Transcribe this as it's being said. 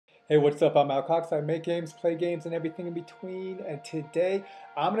Hey, what's up? I'm Al Cox. I make games, play games, and everything in between. And today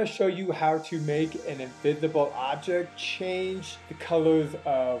I'm going to show you how to make an invisible object change the colors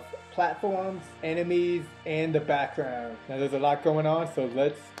of platforms, enemies, and the background. Now there's a lot going on, so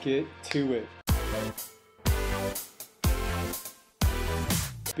let's get to it.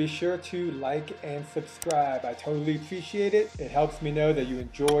 Be sure to like and subscribe. I totally appreciate it. It helps me know that you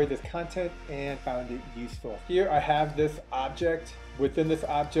enjoy this content and found it useful. Here I have this object. Within this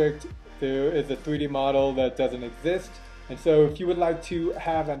object, there is a 3D model that doesn't exist. And so if you would like to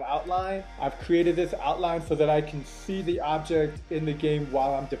have an outline, I've created this outline so that I can see the object in the game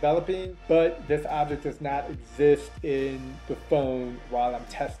while I'm developing, but this object does not exist in the phone while I'm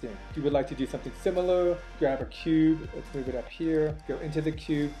testing. If you would like to do something similar, grab a cube, let's move it up here, go into the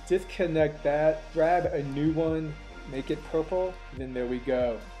cube, disconnect that, grab a new one, make it purple, and then there we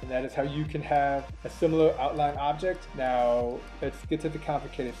go. And that is how you can have a similar outline object. Now let's get to the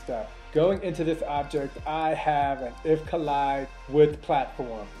complicated stuff. Going into this object, I have an if collide with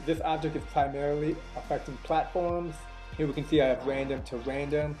platform. This object is primarily affecting platforms. Here we can see I have random to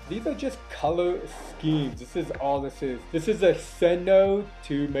random. These are just color schemes. This is all this is. This is a send node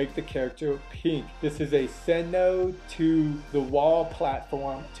to make the character pink. This is a send node to the wall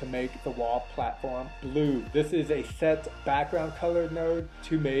platform to make the wall platform blue. This is a set background color node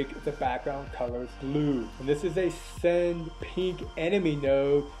to make the background colors blue. And this is a send pink enemy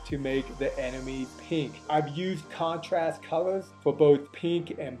node to make the enemy pink. I've used contrast colors for both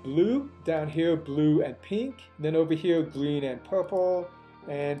pink and blue. Down here, blue and pink. And then over here, green and purple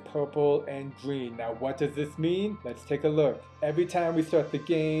and green. Now what does this mean? Let's take a look. Every time we start the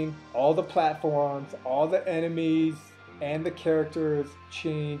game, all the platforms, all the enemies, and the characters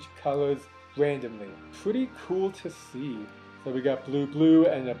change colors randomly. Pretty cool to see. So we got blue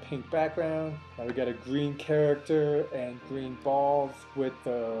and a pink background. Now we got a green character and green balls with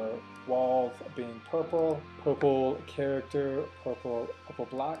the walls being purple character, purple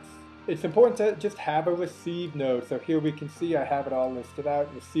blocks. It's important to just have a receive node. So here we can see I have it all listed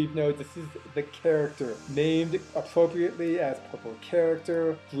out. Receive node, this is the character named appropriately as purple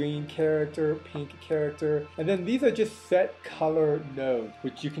character, green character, pink character. And then these are just set color nodes,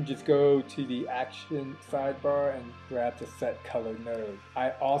 which you can just go to the action sidebar and grab the set color node. I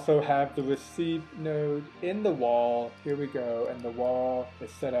also have the receive node in the wall. Here we go. And the wall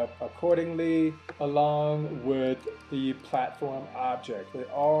is set up accordingly along with the platform object. They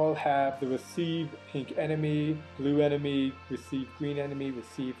all have the receive pink enemy, blue enemy, receive green enemy,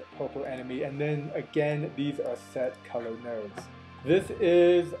 receive purple enemy, and then again these are set color nodes. This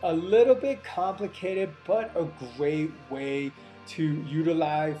is a little bit complicated, but a great way to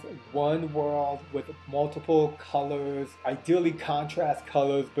utilize one world with multiple colors, ideally contrast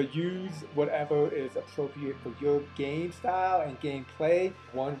colors, but use whatever is appropriate for your game style and gameplay.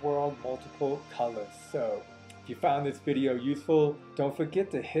 One world, multiple colors. So if you found this video useful, don't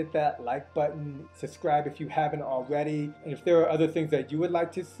forget to hit that like button, subscribe if you haven't already, and if there are other things that you would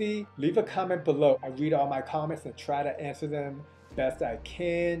like to see, leave a comment below. I read all my comments and try to answer them best I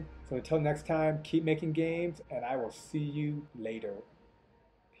can. So until next time, keep making games, and I will see you later.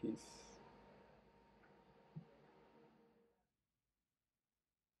 Peace.